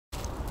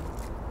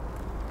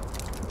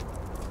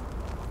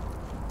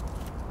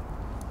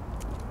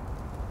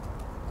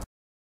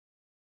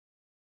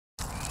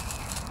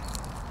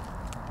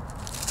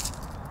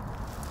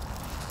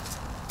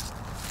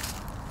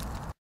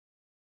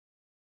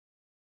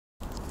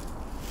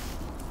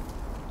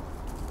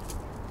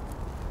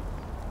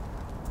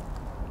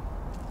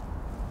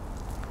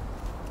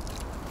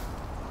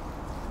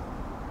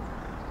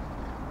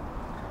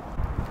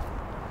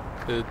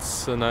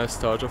It's a nice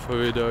start of a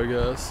video, I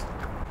guess.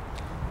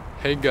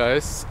 Hey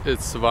guys,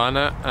 it's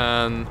Vana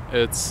and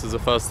it's the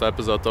first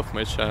episode of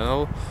my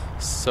channel.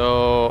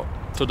 So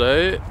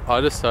today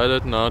I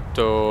decided not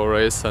to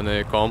raise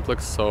any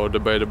complex or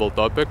debatable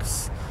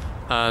topics,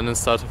 and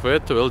instead of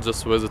it we'll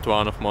just visit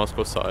one of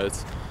Moscow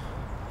sites.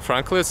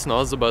 Frankly, it's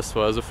not the best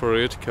weather for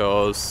it,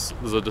 cause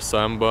the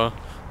December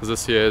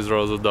this year is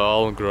rather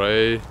dull,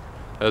 grey,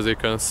 as you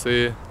can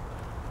see.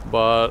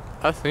 But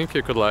I think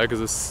you could like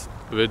this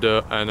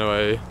video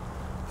anyway.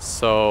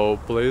 So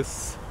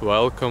please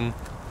welcome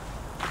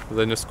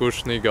the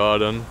Neskuchny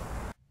Garden.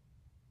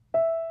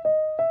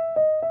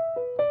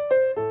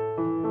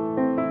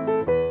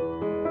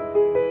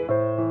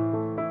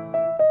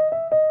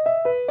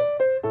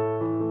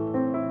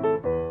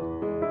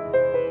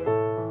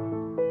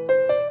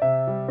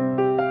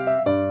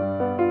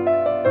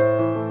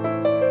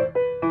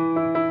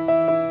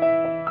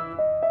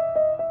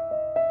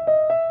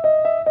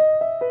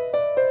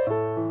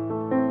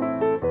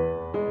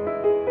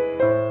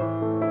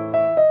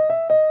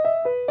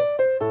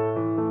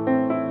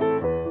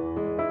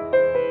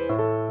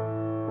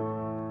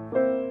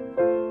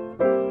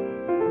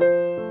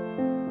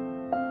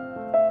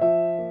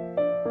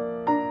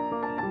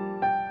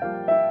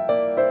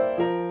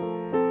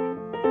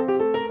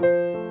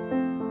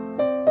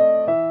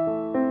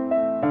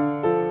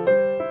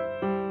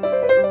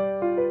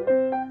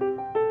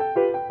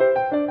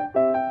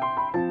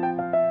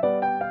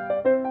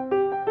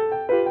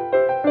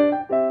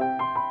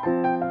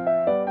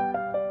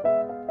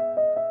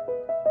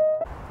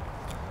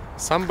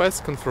 Some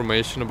basic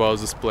information about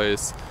this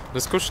place.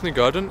 Neskuchny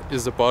Garden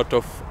is a part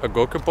of a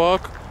Gorky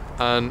Park,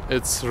 and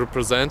it's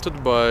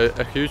represented by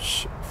a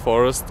huge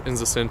forest in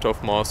the center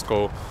of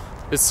Moscow.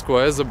 It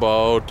squares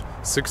about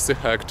 60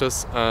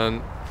 hectares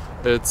and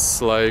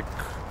it's like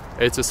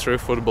 83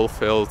 football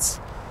fields.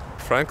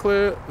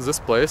 Frankly, this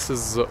place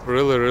is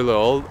really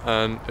old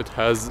and it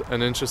has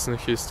an interesting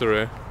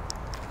history.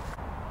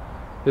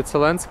 It's a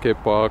landscape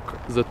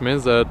park, that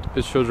means that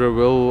it should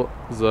reveal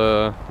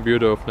the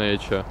beauty of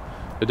nature.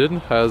 It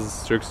didn't have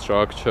strict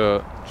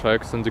structure,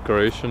 tracks and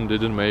decoration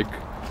didn't make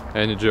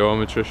any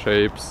geometry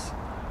shapes.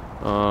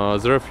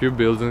 There are a few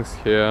buildings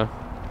here.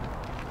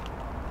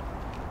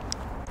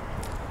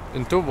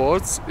 In two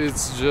words,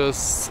 it's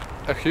just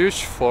a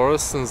huge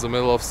forest in the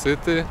middle of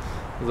city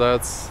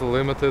that's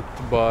limited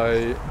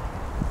by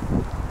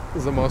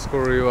the Moscow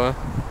River.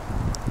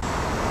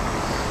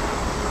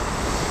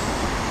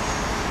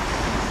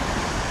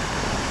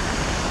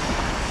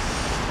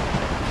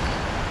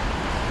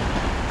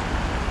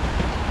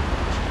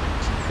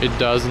 It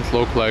doesn't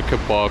look like a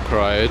park,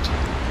 right?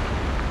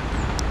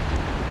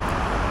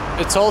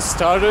 It all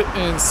started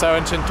in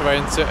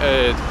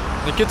 1728.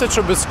 Nikita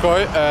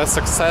Trubetskoy, a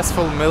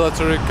successful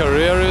military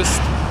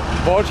careerist,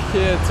 bought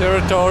here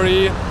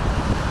territory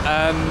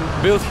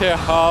and built here a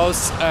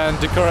house and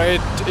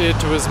decorated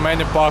it with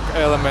many park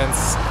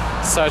elements,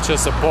 such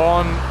as a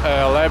pond,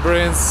 a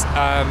labyrinth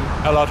and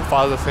a lot of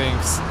other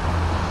things.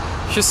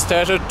 He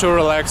started to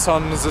relax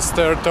on this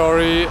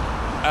territory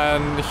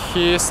and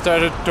he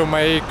started to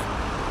make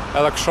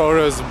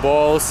luxurious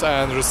balls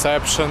and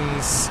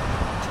receptions,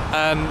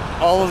 and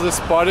all of these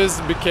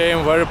parties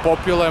became very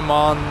popular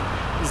among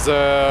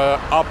the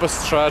upper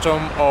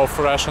stratum of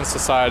Russian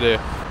society.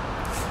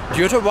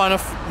 Due to one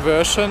of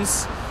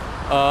versions,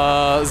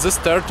 this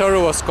territory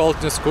was called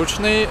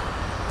Neskuchny,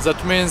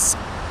 that means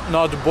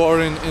not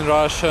boring in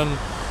Russian,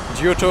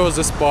 due to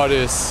these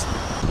parties.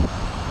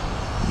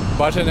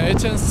 But in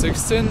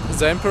 1816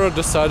 the emperor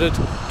decided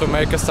to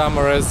make a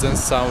summer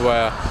residence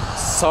somewhere,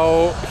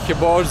 so he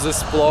bought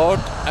this plot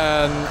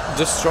and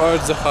destroyed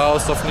the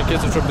house of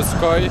Nikita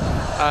Trubetskoy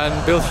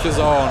and built his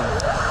own.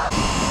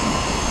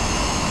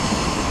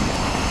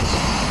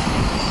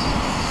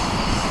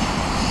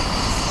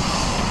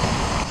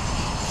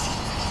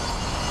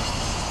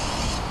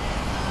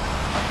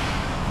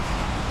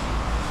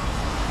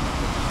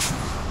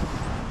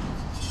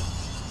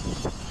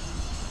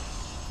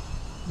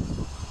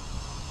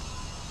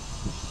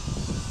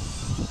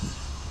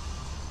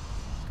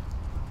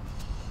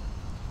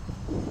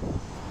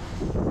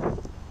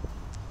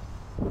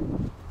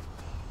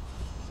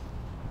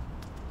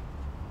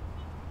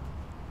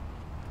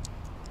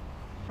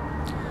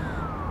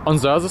 On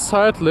the other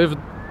side lived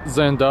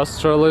the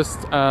industrialist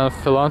and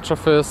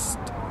philanthropist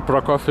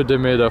Prokofy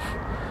Demidov.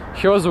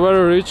 He was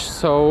very rich,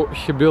 so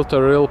he built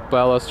a real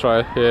palace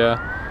right here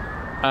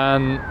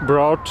and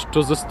brought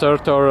to this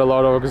territory a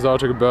lot of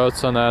exotic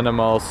birds and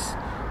animals.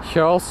 He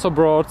also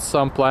brought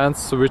some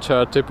plants which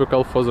are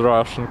typical for the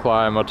Russian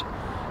climate.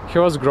 He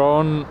was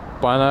grown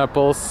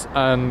pineapples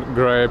and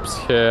grapes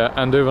here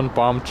and even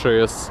palm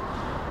trees.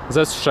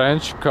 That's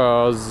strange,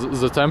 cause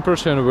the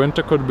temperature in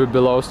winter could be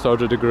below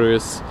 30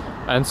 degrees.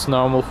 And it's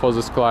normal for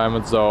this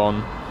climate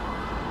zone.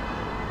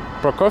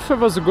 Prokofy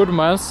was a good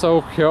man,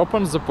 so he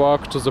opened the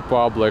park to the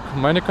public.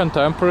 Many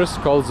contemporaries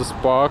call this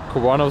park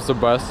one of the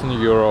best in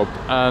Europe,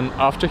 and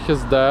after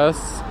his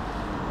death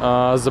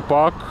the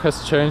park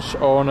has changed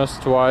owners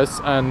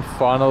twice and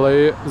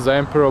finally the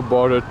emperor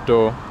bought it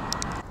too.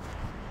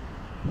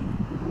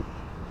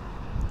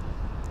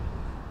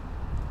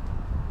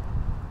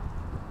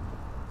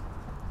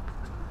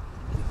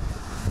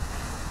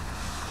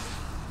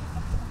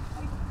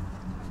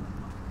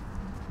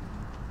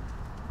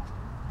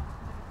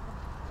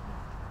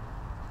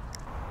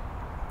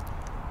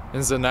 In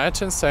the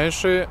 19th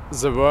century,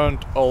 there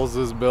weren't all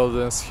these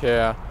buildings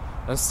here.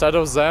 Instead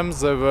of them,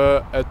 they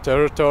were a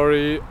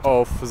territory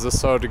of the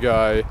third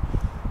guy.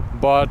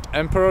 But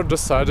Emperor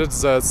decided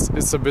that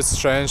it's a bit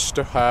strange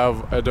to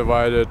have a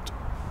divided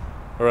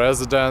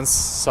residence,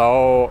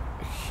 so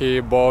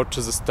he bought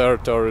this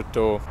territory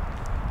too.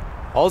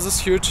 All this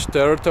huge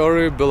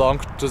territory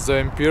belonged to the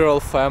imperial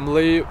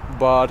family,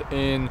 but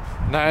in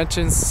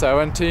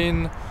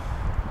 1917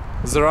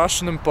 the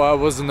Russian Empire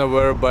was in a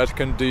very bad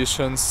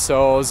condition,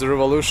 so the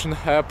revolution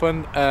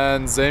happened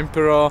and the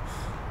emperor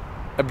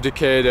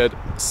abdicated,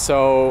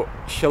 so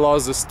he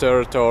lost this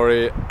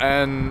territory,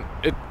 and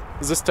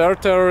this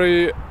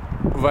territory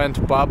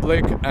went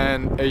public,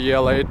 and a year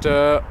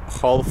later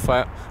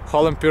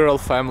whole imperial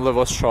family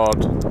was shot.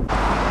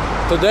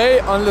 Today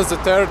only the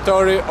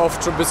territory of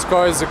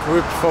Trubetskoy is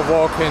equipped for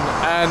walking,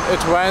 and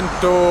it went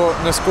to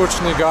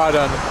Neskuchny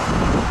Garden.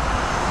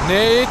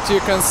 Near it you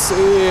can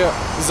see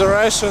the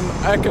Russian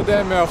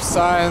Academy of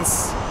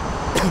Science,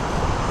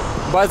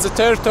 but the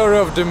territory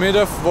of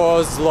Demidov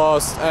was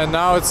lost, and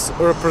now it's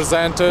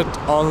represented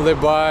only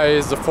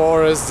by the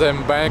forest, the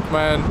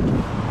embankment,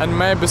 and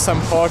maybe some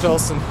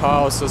hotels and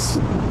houses.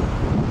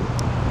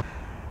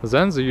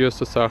 Then the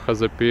USSR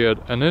has appeared,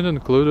 and it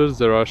included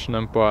the Russian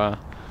Empire.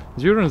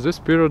 During this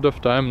period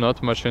of time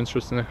not much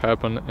interesting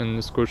happened in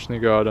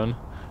Neskuchny Garden.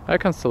 I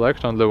can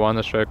select only one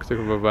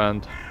attractive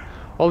event.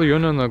 All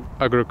Union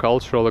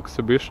Agricultural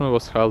Exhibition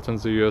was held in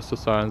the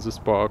USSR in this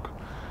park.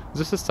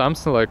 This is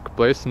something like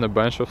placing a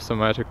bunch of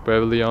thematic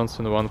pavilions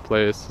in one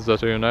place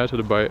that are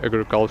united by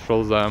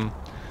agricultural them.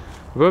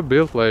 Were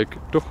built like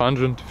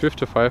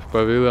 255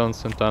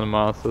 pavilions in 10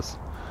 months.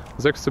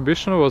 The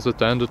exhibition was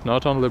attended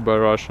not only by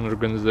Russian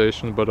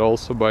organizations but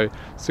also by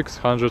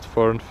 600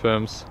 foreign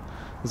firms.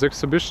 The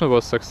exhibition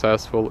was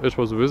successful. It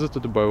was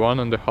visited by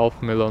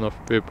 1.5 million of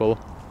people.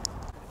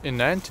 In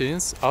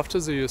 19th,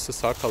 after the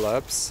USSR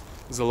collapse,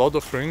 The Lord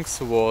of Rings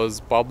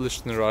was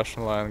published in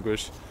Russian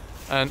language,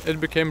 and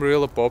it became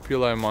really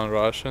popular among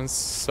Russians,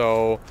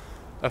 so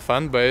a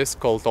fan base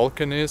called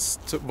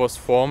Tolkienists was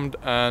formed,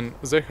 and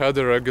they had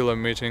regular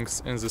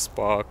meetings in this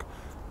park.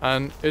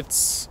 And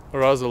it's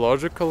rather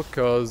logical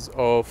because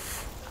of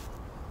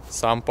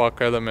some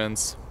park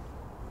elements.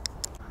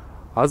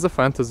 Other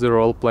fantasy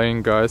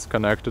role-playing guys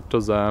connected to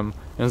them.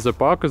 In the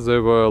park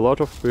there were a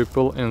lot of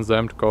people in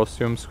themed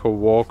costumes who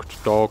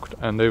walked, talked,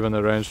 and even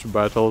arranged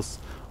battles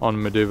on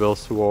medieval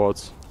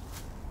swords.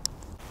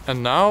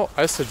 And now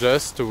I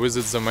suggest to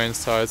visit the main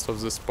sites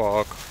of this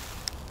park.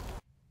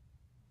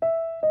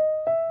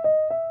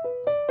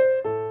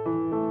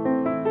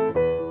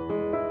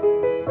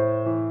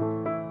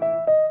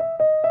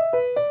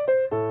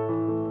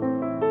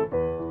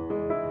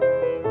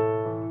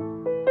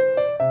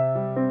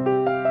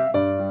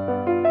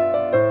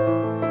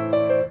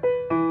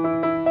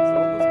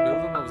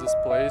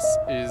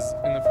 Is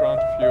in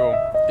front of you.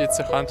 It's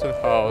a haunted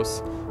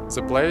house.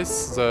 The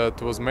place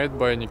that was made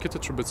by Nikita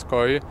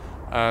Trubetskoy,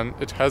 and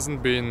it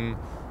hasn't been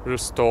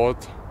restored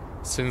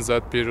since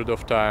that period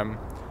of time.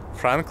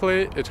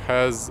 Frankly, it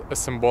has a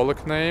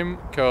symbolic name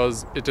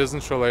because it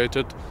isn't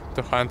related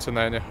to hunting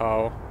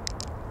anyhow.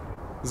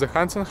 The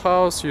hunting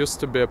house used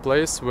to be a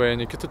place where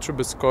Nikita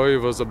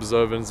Trubetskoy was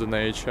observing the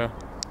nature.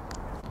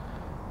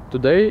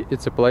 Today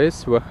it's a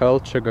place where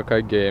held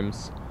ЧГК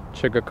games.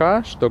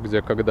 ЧГК, что,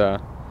 где,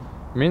 когда,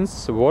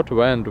 means what,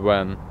 where and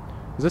when.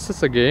 This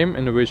is a game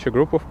in which a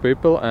group of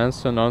people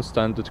answer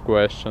non-standard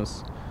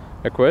questions.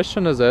 A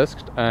question is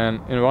asked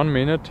and in 1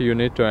 minute you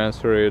need to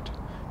answer it.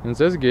 In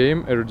this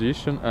game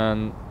erudition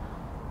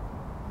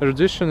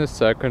is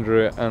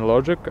secondary and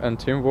logic and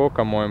teamwork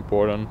are more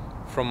important.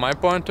 From my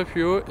point of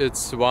view,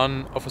 it's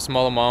one of a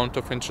small amount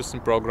of interesting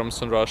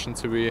programs on Russian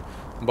TV,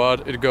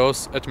 but it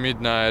goes at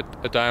midnight,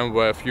 a time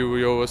where few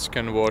viewers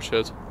can watch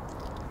it.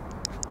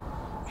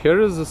 Here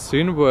is a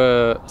scene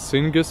where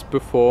singers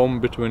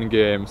perform between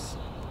games.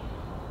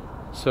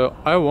 So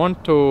I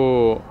want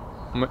to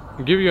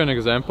give you an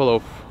example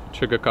of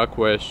ЧГК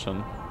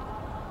question.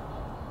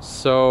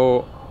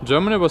 So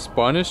Germany was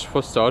punished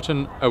for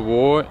starting a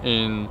war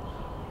in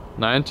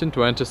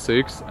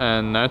 1926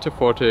 and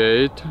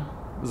 1948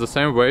 the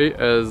same way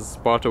as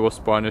Sparta was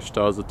punished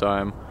at the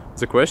time.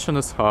 The question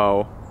is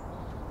how.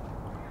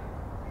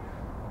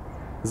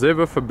 They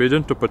were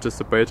forbidden to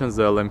participate in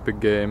the Olympic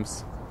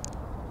Games.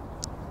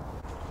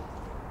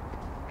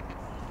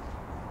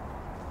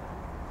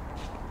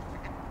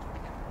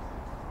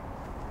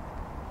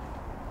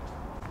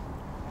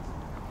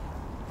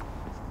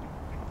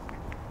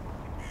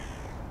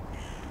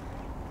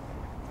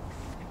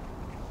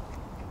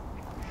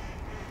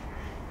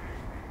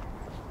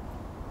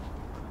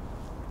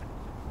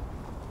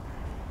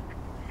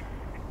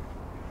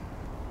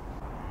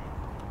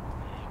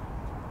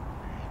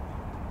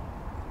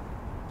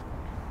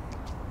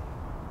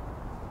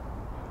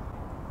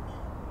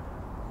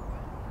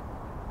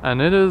 And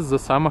it is the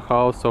summer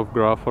house of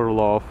Graf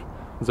Orlov,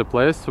 the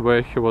place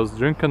where he was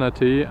drinking a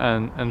tea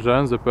and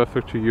enjoying the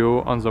perfect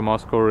view on the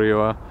Moscow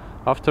River.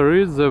 After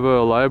it there were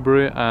a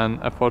library and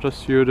a photo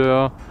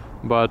studio,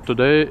 but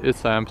today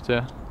it's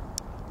empty.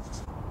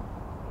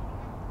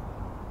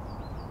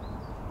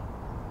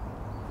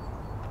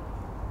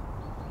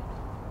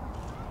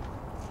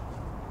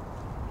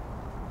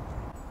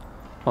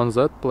 On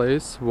that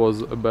place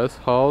was a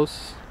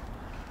bathhouse,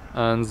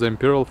 and the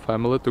imperial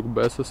family took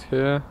baths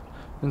here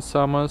in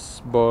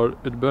summers, but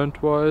it burned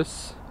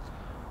twice,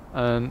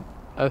 and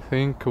I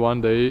think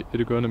one day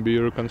it's gonna be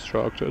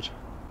reconstructed.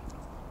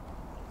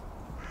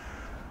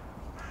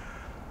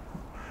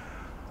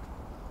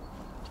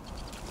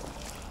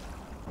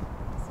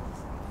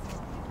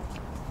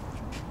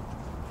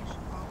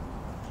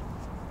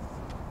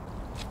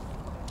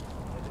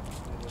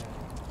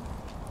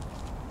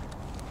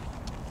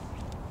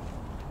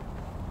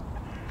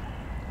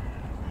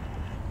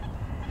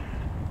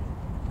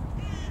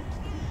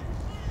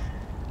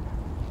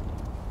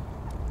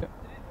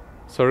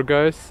 Sorry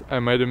guys, I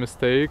made a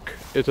mistake.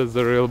 It is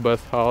the real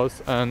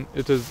bathhouse and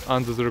it is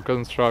under the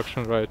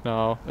reconstruction right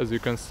now, as you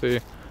can see.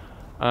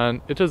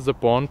 And it is the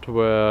pond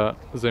where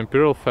the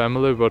imperial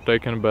family were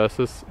taking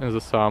baths in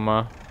the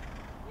summer.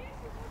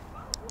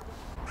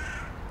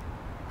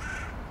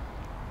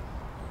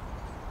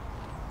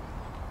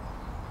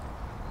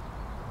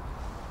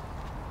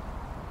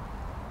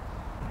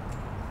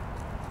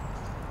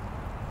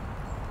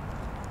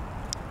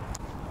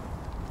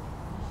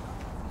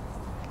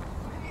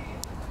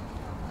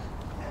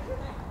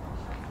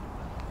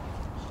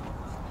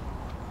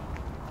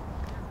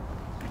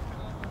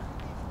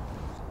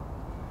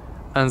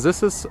 And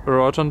this is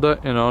Rotunda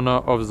in honor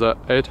of the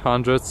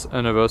 800th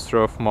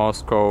anniversary of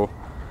Moscow.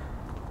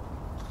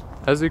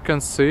 As you can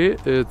see,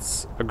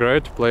 it's a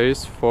great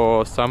place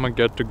for summer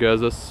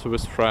get-togethers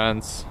with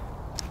friends.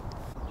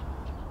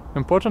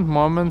 Important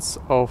moments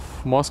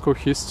of Moscow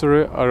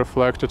history are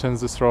reflected in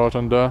this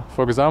rotunda.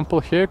 For example,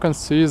 here you can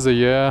see the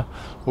year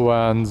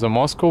when the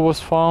Moscow was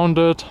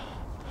founded,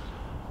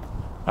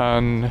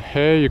 and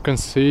here you can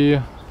see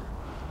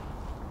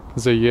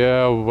the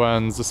year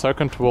when the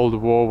Second World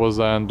War was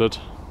ended.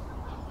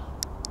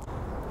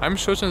 I'm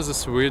shooting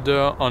this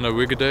video on a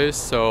weekday,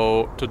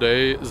 so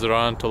today there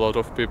aren't a lot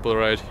of people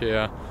right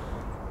here.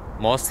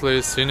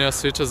 Mostly senior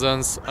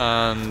citizens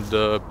and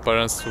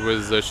parents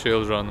with their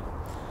children.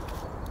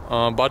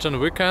 But on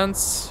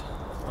weekends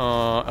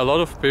a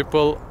lot of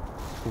people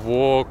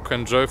walk,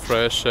 enjoy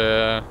fresh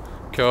air,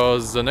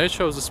 because the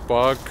nature of this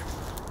park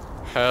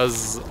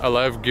has a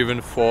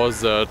life-giving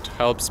force that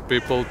helps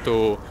people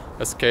to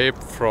escape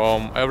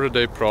from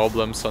everyday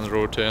problems and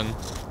routine.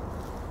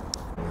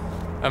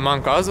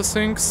 Among other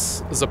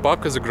things, the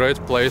park is a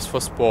great place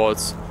for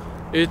sports.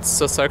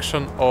 It's a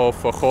section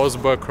of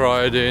horseback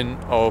riding,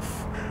 of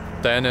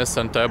tennis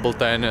and table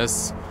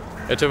tennis.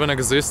 It even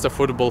exists a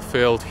football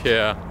field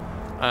here,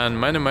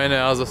 and many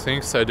other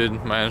things I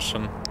didn't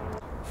mention.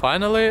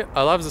 Finally,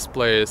 I love this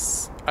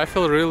place. I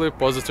feel really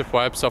positive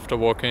vibes after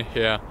walking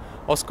here.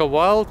 Oscar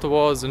Wilde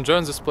was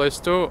enjoying this place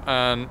too,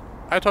 and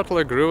I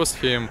totally agree with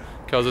him,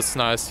 because it's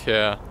nice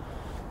here.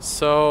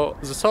 So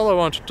that's all I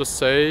wanted to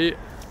say.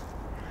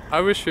 I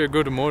wish you a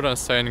good mood and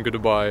saying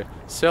goodbye.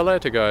 See you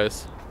later,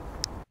 guys.